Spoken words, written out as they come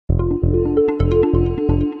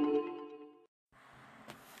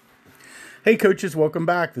Hey coaches, welcome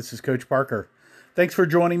back. This is Coach Parker. Thanks for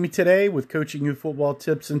joining me today with Coaching Youth Football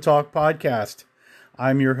Tips and Talk podcast.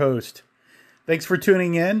 I'm your host. Thanks for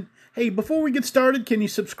tuning in. Hey, before we get started, can you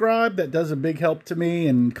subscribe? That does a big help to me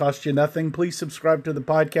and costs you nothing. Please subscribe to the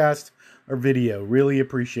podcast or video. Really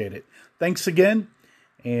appreciate it. Thanks again,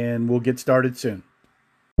 and we'll get started soon.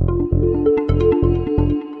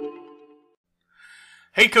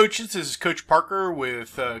 Hey coaches, this is Coach Parker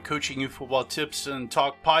with Coaching Youth Football Tips and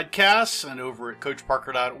Talk podcasts and over at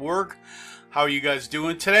coachparker.org. How are you guys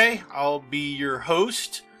doing today? I'll be your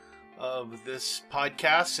host of this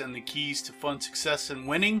podcast and the Keys to Fun Success and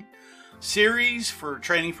Winning series for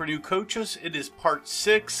training for new coaches. It is part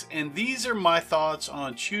 6, and these are my thoughts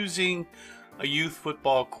on choosing a youth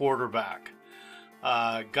football quarterback.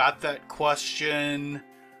 Got that question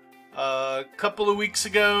a couple of weeks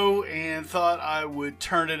ago and thought I would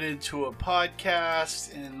turn it into a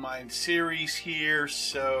podcast in my series here.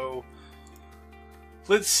 So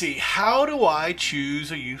let's see, how do I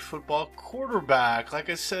choose a youth football quarterback? Like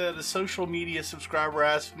I said, a social media subscriber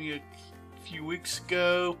asked me a few weeks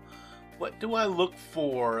ago, what do I look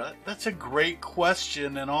for? That's a great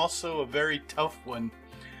question and also a very tough one.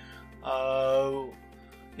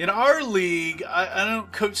 In our league, I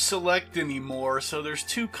don't coach select anymore, so there's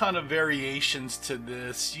two kind of variations to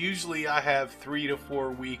this. Usually I have 3 to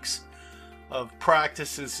 4 weeks of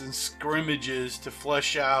practices and scrimmages to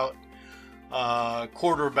flesh out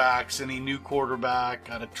quarterbacks, any new quarterback,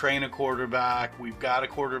 got to train a quarterback. We've got a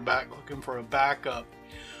quarterback looking for a backup.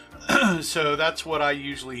 So that's what I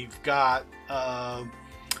usually got.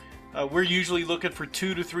 We're usually looking for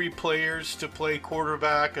 2 to 3 players to play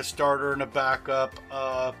quarterback, a starter and a backup.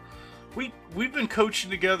 We've been coaching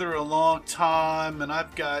together a long time, and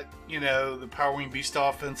I've got, the Power Wing Beast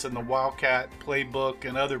offense and the Wildcat playbook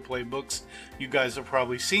and other playbooks. You guys have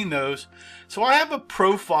probably seen those. So I have a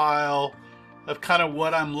profile of kind of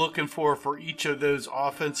what I'm looking for each of those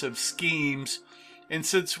offensive schemes. And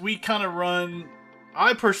since we kind of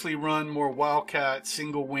I personally run more Wildcat,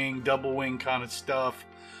 single wing, double wing kind of stuff,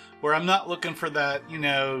 where I'm not looking for that,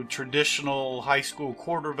 traditional high school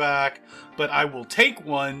quarterback, but I will take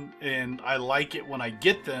one, and I like it when I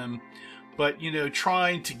get them. But,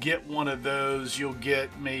 trying to get one of those, you'll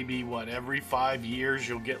get maybe, every 5 years,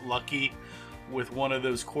 you'll get lucky with one of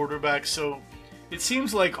those quarterbacks. So it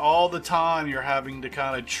seems like all the time you're having to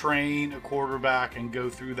kind of train a quarterback and go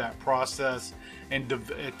through that process. And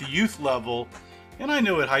at the youth level, and I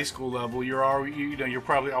know at high school level, you're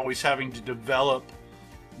probably always having to develop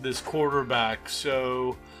this quarterback.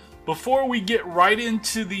 So before we get right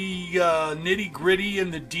into the nitty gritty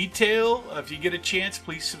and the detail, if you get a chance,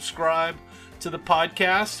 please subscribe to the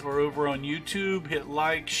podcast or over on YouTube. Hit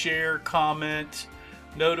like, share, comment,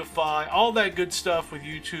 notify, all that good stuff with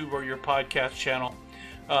YouTube or your podcast channel.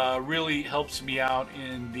 Really helps me out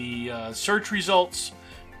in the search results.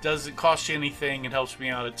 Doesn't cost you anything. It helps me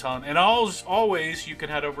out a ton. And always you can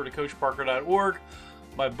head over to coachparker.org,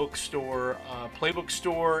 my bookstore, playbook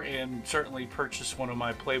store, and certainly purchase one of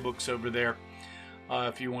my playbooks over there.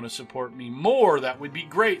 If you want to support me more, that would be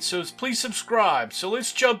great. So please subscribe. So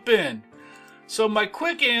let's jump in. So my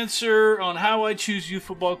quick answer on how I choose youth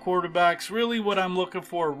football quarterbacks, really what I'm looking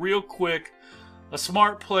for real quick, a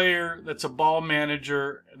smart player that's a ball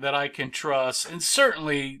manager that I can trust. And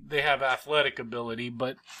certainly they have athletic ability,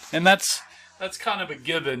 and that's kind of a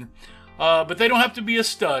given. But they don't have to be a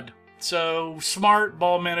stud. So smart,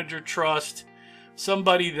 ball manager, trust,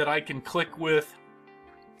 somebody that I can click with.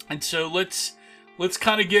 And so let's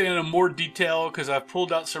kind of get into more detail, because I've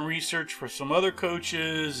pulled out some research for some other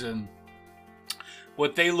coaches and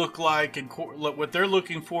what they look like and what they're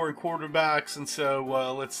looking for in quarterbacks. And so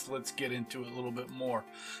let's get into it a little bit more.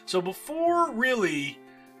 So before really,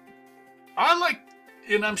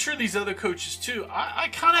 and I'm sure these other coaches too, I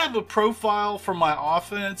kind of have a profile for my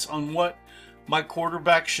offense on what my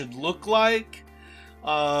quarterback should look like.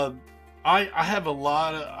 I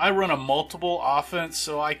run a multiple offense,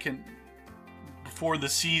 so I can, before the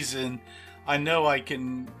season, I know I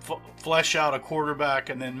can flesh out a quarterback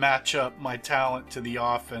and then match up my talent to the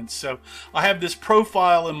offense. So I have this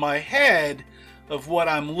profile in my head of what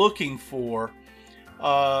I'm looking for.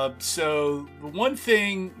 So the one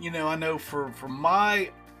thing, I know for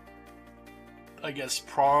my,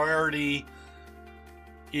 priority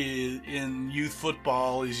in youth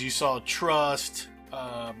football is, you saw trust.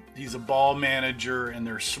 He's a ball manager and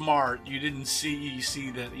they're smart. You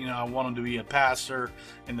see that, I want him to be a passer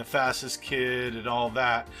and the fastest kid and all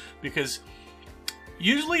that, because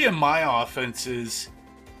usually in my offenses,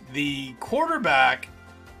 the quarterback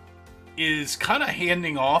is kind of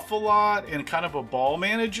handing off a lot and kind of a ball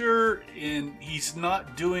manager, and he's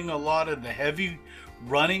not doing a lot of the heavy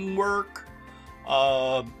running work.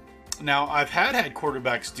 Now, I've had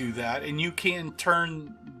quarterbacks do that, and you can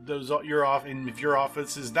turn those your off, and if your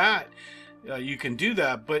offense is that, you can do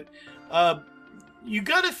that. But you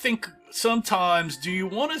got to think sometimes: do you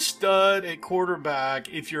want to stud at quarterback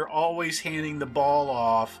if you're always handing the ball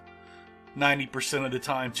off 90% of the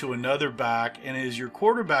time to another back, and is your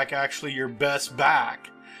quarterback actually your best back?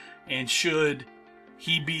 And should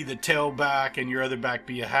he be the tailback and your other back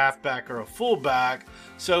be a halfback or a fullback?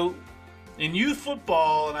 So in youth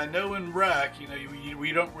football, and I know in rec,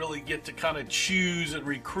 we don't really get to kind of choose and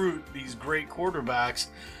recruit these great quarterbacks.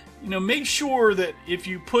 Make sure that if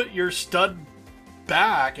you put your stud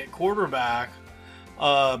back at quarterback,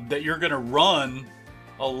 that you're going to run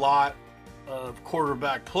a lot of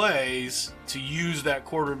quarterback plays to use that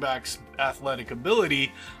quarterback's athletic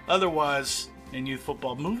ability. Otherwise, in youth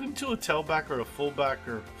football, move him to a tailback or a fullback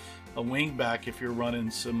or a wing back if you're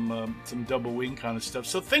running some double wing kind of stuff.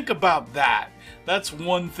 So think about that. That's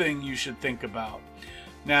one thing you should think about.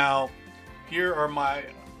 Now, here are my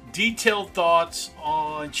detailed thoughts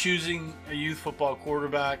on choosing a youth football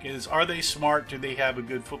quarterback. Are they smart? Do they have a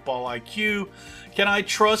good football IQ? Can I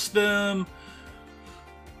trust them?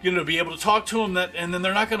 Be able to talk to them, and then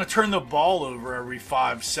they're not going to turn the ball over every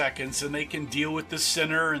 5 seconds, and they can deal with the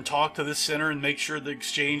center and talk to the center and make sure the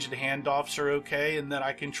exchange and handoffs are okay, and that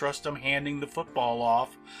I can trust them handing the football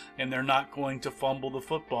off, and they're not going to fumble the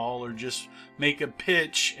football or just make a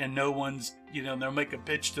pitch and no one's, they'll make a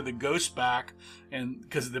pitch to the ghost back, and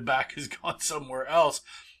because the back has gone somewhere else.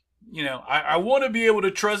 I want to be able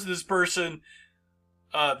to trust this person.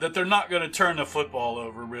 That they're not going to turn the football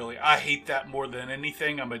over, really. I hate that more than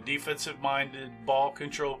anything. I'm a defensive-minded ball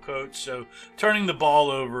control coach, so turning the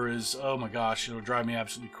ball over is, oh my gosh, it'll drive me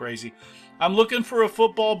absolutely crazy. I'm looking for a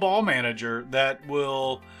football ball manager that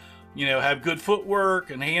will, have good footwork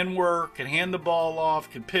and handwork, can hand the ball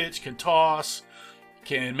off, can pitch, can toss,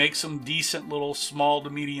 can make some decent little small to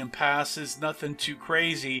medium passes, nothing too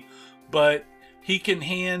crazy, but he can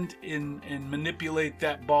hand and manipulate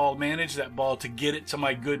that ball, manage that ball to get it to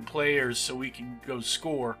my good players so we can go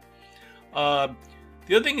score. The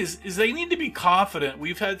other thing is they need to be confident.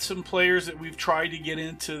 We've had some players that we've tried to get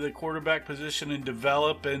into the quarterback position and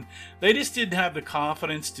develop, and they just didn't have the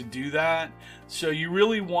confidence to do that. So you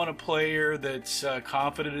really want a player that's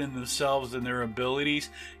confident in themselves and their abilities.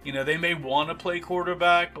 They may want to play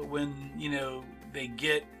quarterback, but when,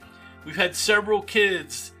 we've had several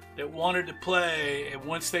kids that wanted to play, and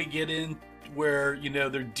once they get in where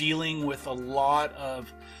they're dealing with a lot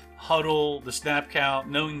of huddle, the snap count,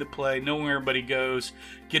 knowing the play, knowing where everybody goes,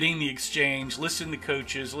 getting the exchange, listening to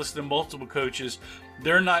coaches, listening to multiple coaches,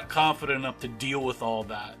 they're not confident enough to deal with all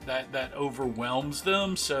that. That overwhelms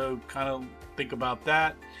them. So kind of think about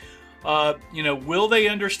that. Will they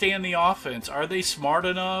understand the offense? Are they smart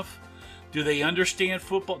enough? Do they understand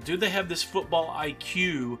football? Do they have this football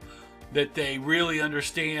IQ that they really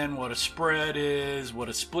understand what a spread is, what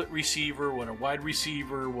a split receiver, what a wide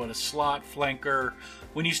receiver, what a slot flanker?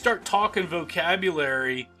 When you start talking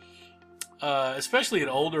vocabulary, especially at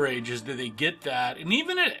older ages, do they get that? And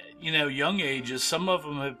even at young ages, some of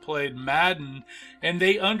them have played Madden, and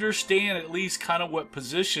they understand at least kind of what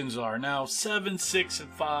positions are. Now, 7, 6, and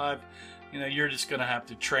 5, you're just going to have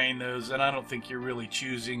to train those, and I don't think you're really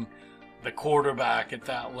choosing the quarterback at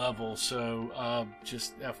that level. So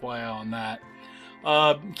just FYI on that.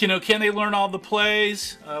 Can they learn all the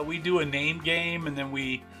plays? We do a name game, and then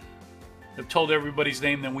we have told everybody's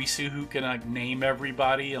name, then we see who can name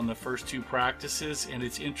everybody on the first 2 practices. And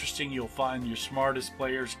it's interesting, you'll find your smartest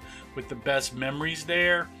players with the best memories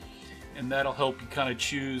there, and that'll help you kind of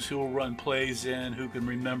choose who will run plays in, who can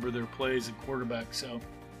remember their plays at quarterback. So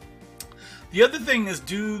the other thing is,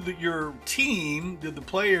 your team, the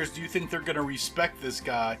players, do you think they're going to respect this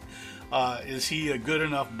guy? Is he a good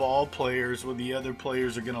enough ball player where the other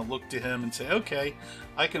players are going to look to him and say, okay,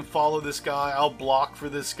 I can follow this guy, I'll block for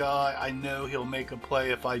this guy, I know he'll make a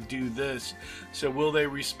play if I do this. So will they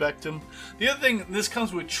respect him? The other thing, this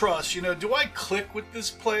comes with trust. Do I click with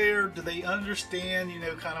this player? Do they understand,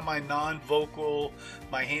 kind of my non-vocal,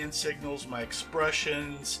 my hand signals, my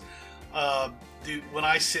expressions? When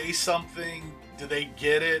I say something, do they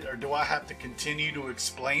get it, or do I have to continue to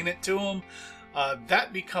explain it to them?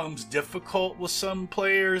 That becomes difficult with some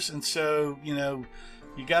players, and so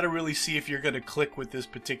you got to really see if you're going to click with this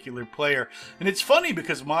particular player. And it's funny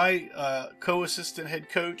because my co-assistant head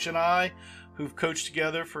coach and I, who've coached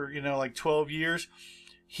together for like 12 years,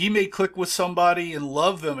 he may click with somebody and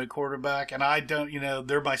love them at quarterback, and I don't.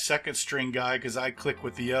 They're my second string guy because I click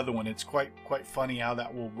with the other one. It's quite funny how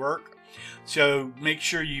that will work. So make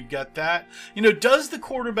sure you've got that. Does the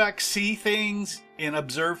quarterback see things and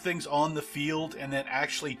observe things on the field and then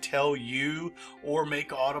actually tell you or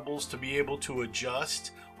make audibles to be able to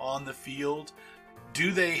adjust on the field?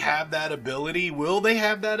 Do they have that ability? Will they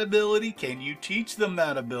have that ability? Can you teach them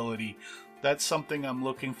that ability? That's something I'm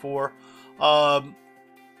looking for.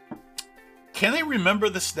 Can they remember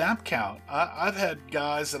the snap count? I've had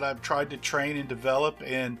guys that I've tried to train and develop,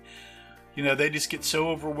 and they just get so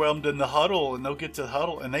overwhelmed in the huddle, and they'll get to the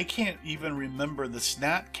huddle and they can't even remember the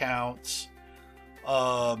snap counts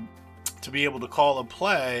to be able to call a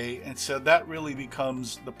play, and so that really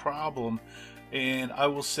becomes the problem. And I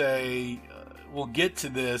will say, we'll get to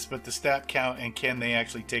this, but the snap count and can they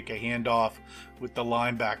actually take a handoff with the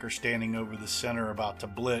linebacker standing over the center about to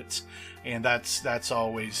blitz, and that's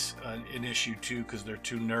always an issue too because they're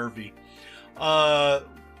too nervy.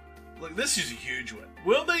 Look, this is a huge one.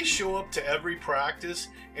 Will they show up to every practice,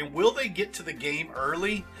 and will they get to the game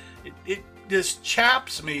early? It just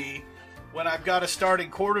chaps me when I've got a starting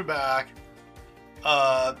quarterback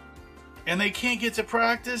and they can't get to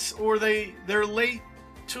practice, or they're late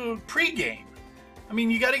to a pregame. I mean,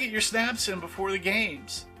 you got to get your snaps in before the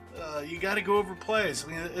games. You got to go over plays.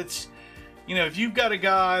 I mean, it's, if you've got a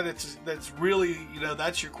guy that's really,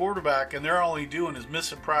 that's your quarterback, and they're only doing is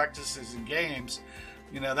missing practices and games,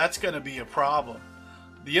 that's going to be a problem.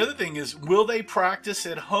 The other thing is, will they practice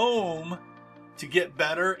at home to get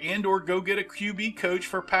better and or go get a QB coach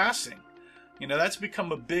for passing? That's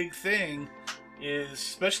become a big thing,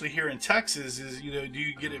 especially here in Texas, is, do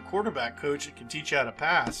you get a quarterback coach that can teach you how to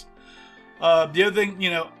pass? The other thing,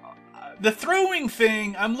 the throwing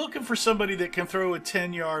thing, I'm looking for somebody that can throw a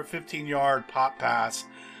 10-yard, 15-yard pop pass.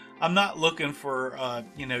 I'm not looking for,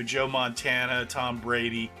 Joe Montana, Tom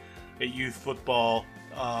Brady at youth football,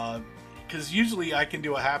 because usually I can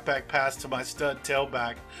do a halfback pass to my stud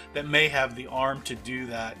tailback that may have the arm to do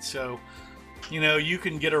that. So, you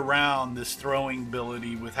can get around this throwing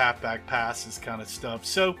ability with halfback passes kind of stuff.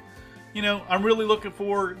 So, I'm really looking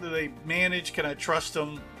for, do they manage? Can I trust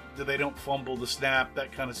them? Do they don't fumble the snap?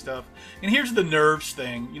 That kind of stuff. And here's the nerves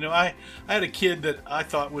thing. I had a kid that I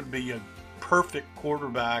thought would be a perfect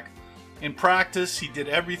quarterback. In practice, he did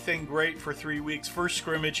everything great for 3 weeks. First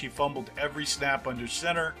scrimmage, he fumbled every snap under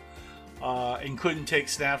center and couldn't take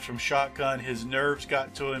snaps from shotgun. His nerves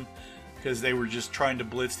got to him because they were just trying to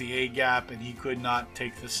blitz the A-gap, and he could not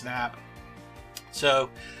take the snap. So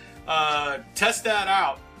test that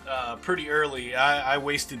out pretty early. I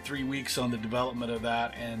wasted 3 weeks on the development of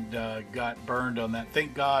that and got burned on that.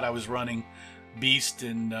 Thank God I was running Beast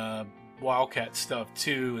and Wildcat stuff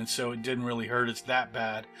too, and so it didn't really hurt us that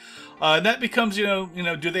bad. And that becomes,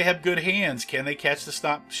 do they have good hands? Can they catch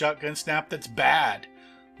the shotgun snap that's bad,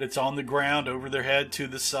 that's on the ground over their head to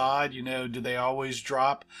the side? Do they always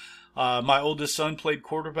drop? My oldest son played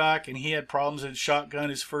quarterback, and he had problems in shotgun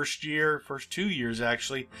his first 2 years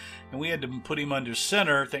actually, and we had to put him under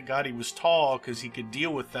center. Thank God he was tall because he could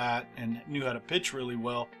deal with that and knew how to pitch really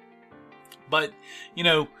well. But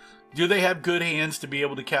do they have good hands to be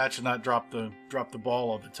able to catch and not drop the ball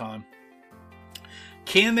all the time?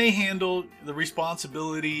 Can they handle the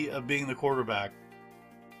responsibility of being the quarterback?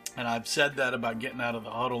 And I've said that about getting out of the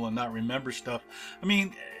huddle and not remember stuff. I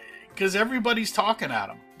mean, because everybody's talking at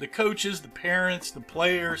them. The coaches, the parents, the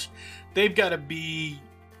players, they've got to be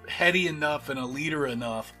heady enough and a leader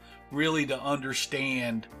enough really to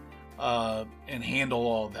understand and handle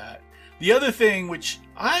all that. The other thing, which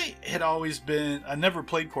I had always been, I never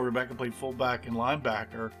played quarterback. I played fullback and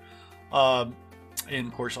linebacker, and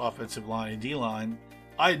of course offensive line and D-line.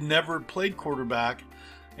 I had never played quarterback,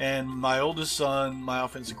 and my oldest son, my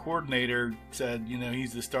offensive coordinator, said,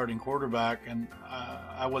 he's the starting quarterback, and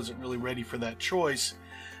I wasn't really ready for that choice.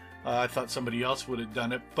 I thought somebody else would have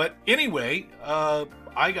done it. But anyway,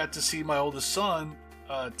 I got to see my oldest son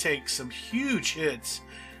take some huge hits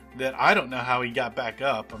that I don't know how he got back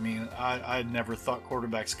up. I mean, I never thought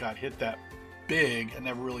quarterbacks got hit that big. I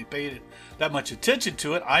never really paid that much attention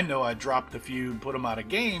to it. I know I dropped a few and put them out of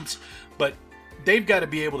games, but they've got to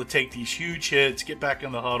be able to take these huge hits, get back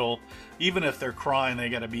in the huddle. Even if they're crying, they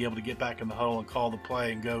got to be able to get back in the huddle and call the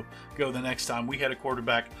play and go the next time. We had a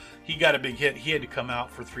quarterback, he got a big hit. He had to come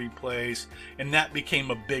out for 3 plays, and that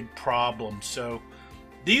became a big problem. So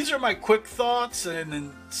these are my quick thoughts, and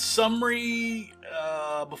in summary,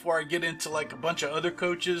 before I get into like a bunch of other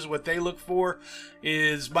coaches, what they look for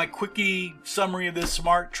is my quickie summary of this: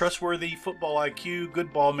 smart, trustworthy, football IQ,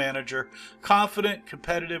 good ball manager, confident,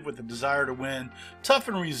 competitive with a desire to win, tough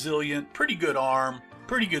and resilient, pretty good arm,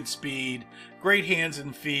 pretty good speed, great hands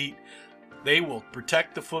and feet. They will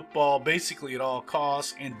protect the football basically at all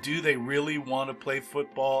costs. And do they really want to play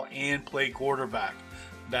football and play quarterback?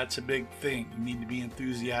 That's a big thing. You need to be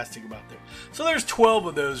enthusiastic about that. So there's 12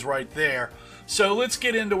 of those right there. So let's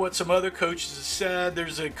get into what some other coaches have said.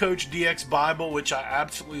 There's a coach, DX Bible, which I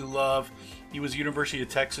absolutely love. He was a University of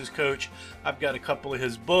Texas coach. I've got a couple of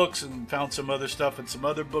his books and found some other stuff in some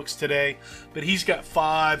other books today. But he's got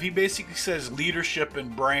 5. He basically says leadership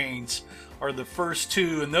and brains are the first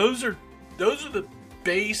 2. And those are the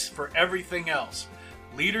base for everything else.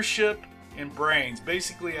 Leadership and brains.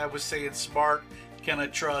 Basically, I was saying smart, can I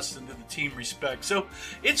trust, and do the team respect. So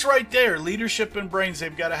it's right there. Leadership and brains,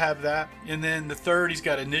 they've got to have that. And then the third, he's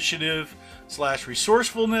got initiative /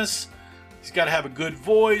 resourcefulness. He's got to have a good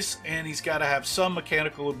voice, and he's got to have some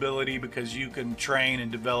mechanical ability, because you can train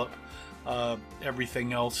and develop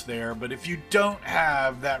everything else there. But if you don't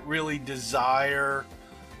have that really desire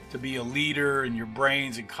to be a leader in your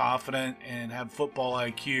brains and confident and have football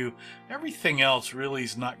IQ, everything else really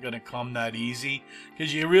is not going to come that easy,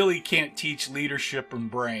 because you really can't teach leadership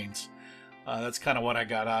and brains. That's kind of what I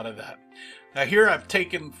got out of that. Now here I've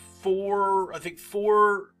taken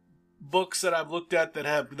 4 books that I've looked at that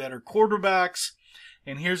are quarterbacks,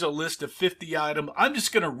 and here's a list of 50 items. I'm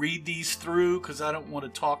just going to read these through because I don't want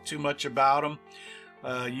to talk too much about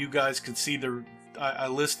them. You guys can see I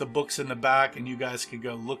list the books in the back, and you guys can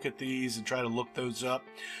go look at these and try to look those up.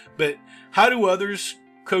 But how do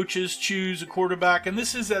coaches choose a quarterback? And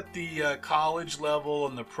this is at the college level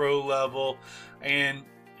and the pro level. And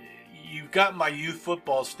you've got my youth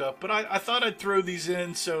football stuff, but I thought I'd throw these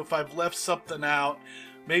in, so if I've left something out,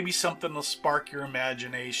 maybe something will spark your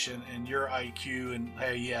imagination and your IQ, and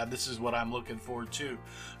hey, yeah, this is what I'm looking for too.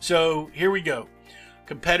 So here we go.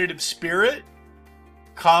 Competitive spirit,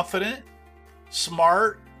 confident,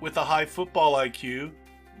 smart with a high football IQ.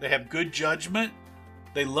 They have good judgment.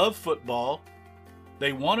 They love football.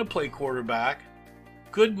 They want to play quarterback.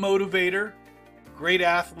 Good motivator. Great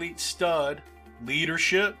athlete, stud.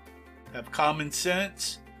 Leadership. Have common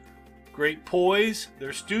sense. Great poise. They're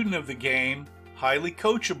a student of the game. Highly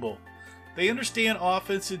coachable. They understand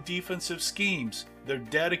offensive, defensive schemes. They're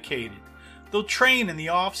dedicated. They'll train in the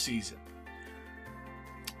off season.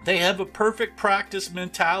 They have a perfect practice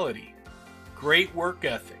mentality. Great work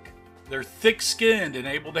ethic. They're thick-skinned and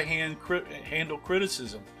able to handle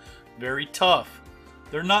criticism. Very tough.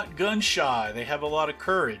 They're not gun-shy. They have a lot of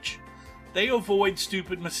courage. They avoid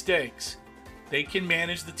stupid mistakes. They can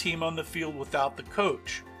manage the team on the field without the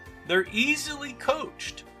coach. They're easily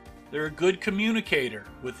coached. They're a good communicator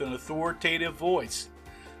with an authoritative voice.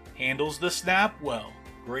 Handles the snap well.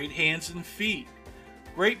 Great hands and feet.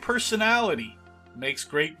 Great personality. Makes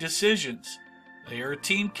great decisions. They are a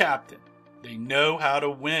team captain. They know how to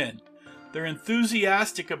win. They're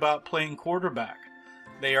enthusiastic about playing quarterback.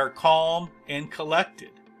 They are calm and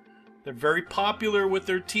collected. They're very popular with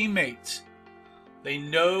their teammates. They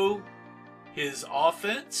know his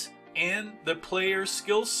offense and the player's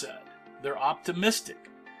skill set. They're optimistic.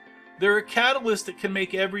 They're a catalyst that can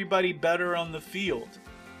make everybody better on the field.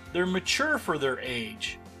 They're mature for their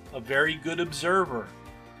age. A very good observer.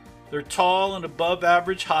 They're tall and above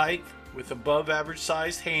average height with above average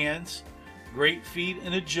sized hands. Great feet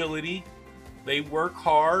and agility. They work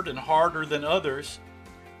hard and harder than others.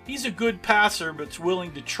 He's a good passer but's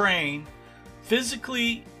willing to train.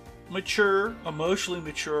 Physically mature, emotionally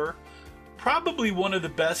mature. Probably one of the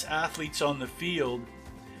best athletes on the field.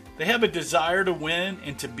 They have a desire to win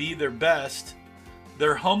and to be their best.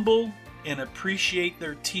 They're humble and appreciate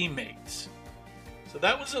their teammates. So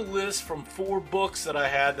that was a list from 4 books that I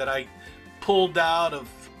had that I pulled out of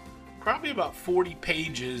probably about 40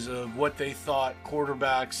 pages of what they thought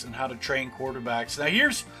quarterbacks and how to train quarterbacks. Now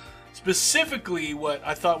here's specifically what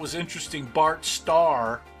I thought was interesting. Bart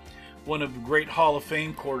Starr, one of the great Hall of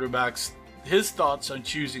Fame quarterbacks, his thoughts on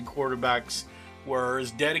choosing quarterbacks were his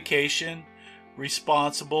dedication,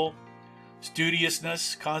 responsible,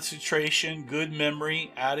 studiousness, concentration, good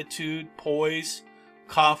memory, attitude, poise,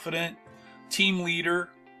 confident, team leader,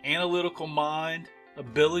 analytical mind,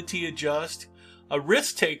 ability to adjust, a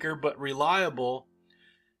risk taker but reliable,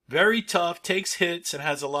 very tough, takes hits, and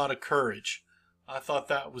has a lot of courage. I thought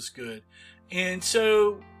that was good. And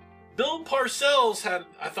so Bill Parcells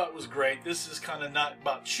I thought was great. This is kind of not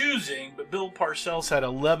about choosing, but Bill Parcells had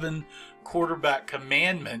 11 quarterback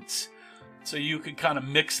commandments. So you could kind of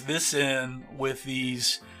mix this in with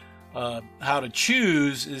these how to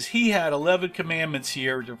choose is he had 11 commandments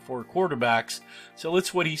here for quarterbacks. So let's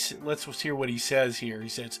hear what he says here. He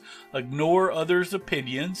says, ignore others'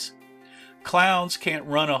 opinions. Clowns can't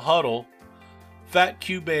run a huddle. Fat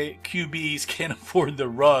QBs can't afford the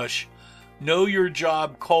rush. Know your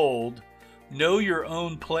job cold. Know your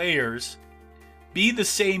own players. Be the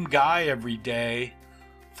same guy every day.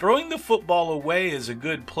 Throwing the football away is a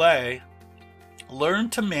good play. Learn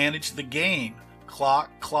to manage the game. Clock,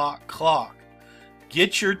 clock, clock.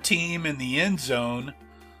 Get your team in the end zone.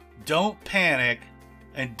 Don't panic.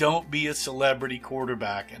 And don't be a celebrity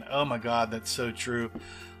quarterback. And oh my God, that's so true.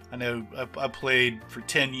 I know I played for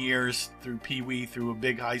 10 years through Pee Wee, through a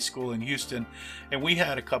big high school in Houston. And we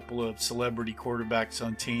had a couple of celebrity quarterbacks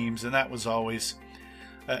on teams. And that was always,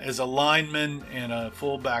 as a lineman and a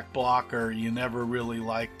fullback blocker, you never really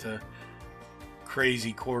liked a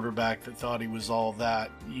crazy quarterback that thought he was all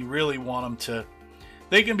that. You really want them to,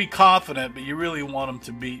 they can be confident, but you really want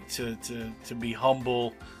them to be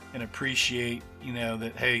humble and appreciate,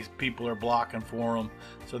 that, hey, people are blocking for them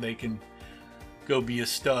so they can go be a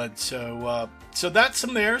stud. So that's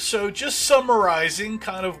them there. So just summarizing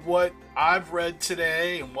kind of what I've read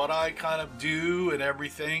today and what I kind of do and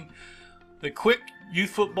everything. The quick youth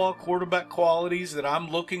football quarterback qualities that I'm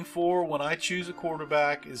looking for when I choose a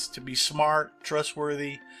quarterback is to be smart,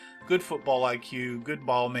 trustworthy, good football IQ, good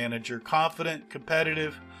ball manager, confident,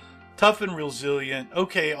 competitive, tough and resilient,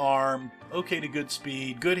 okay arm, okay to good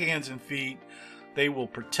speed, good hands and feet. They will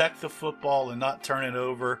protect the football and not turn it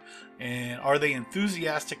over. And are they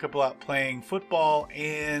enthusiastic about playing football,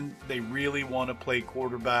 and they really want to play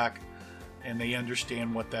quarterback, and they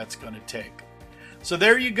understand what that's going to take. So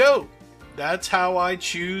there you go. That's how I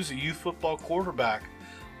choose a youth football quarterback.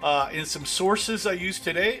 In some sources I used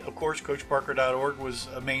today, of course, CoachParker.org was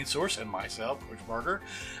a main source, and myself, Coach Parker.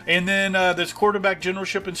 And then there's Quarterback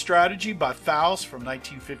Generalship and Strategy by Faust from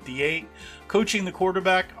 1958. Coaching the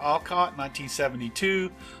Quarterback, Alcott, 1972.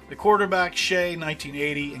 The Quarterback, Shea,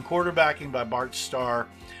 1980. And Quarterbacking by Bart Starr,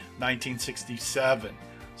 1967.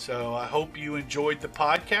 So I hope you enjoyed the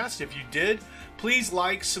podcast. If you did, please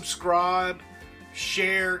like, subscribe,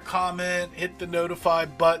 share, comment, hit the notify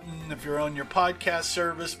button. If you're on your podcast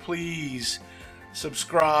service, please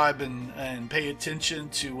subscribe and pay attention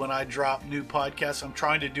to when I drop new podcasts. I'm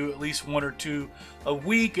trying to do at least 1 or 2 a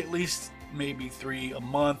week, at least maybe 3 a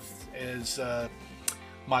month, as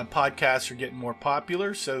my podcasts are getting more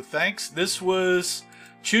popular. So thanks. This was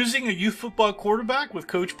Choosing a Youth Football Quarterback with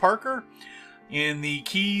Coach Parker, in the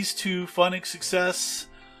Keys to Fun and Success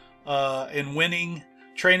and Winning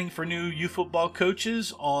Training for New Youth Football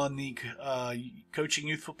Coaches on the Coaching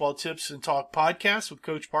Youth Football Tips and Talk podcast with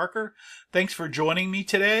Coach Parker. Thanks for joining me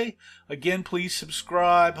today. Again, please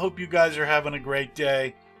subscribe. Hope you guys are having a great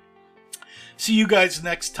day. See you guys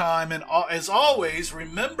next time. And as always,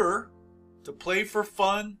 remember to play for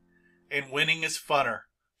fun, and winning is funner.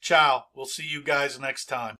 Ciao. We'll see you guys next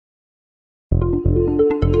time.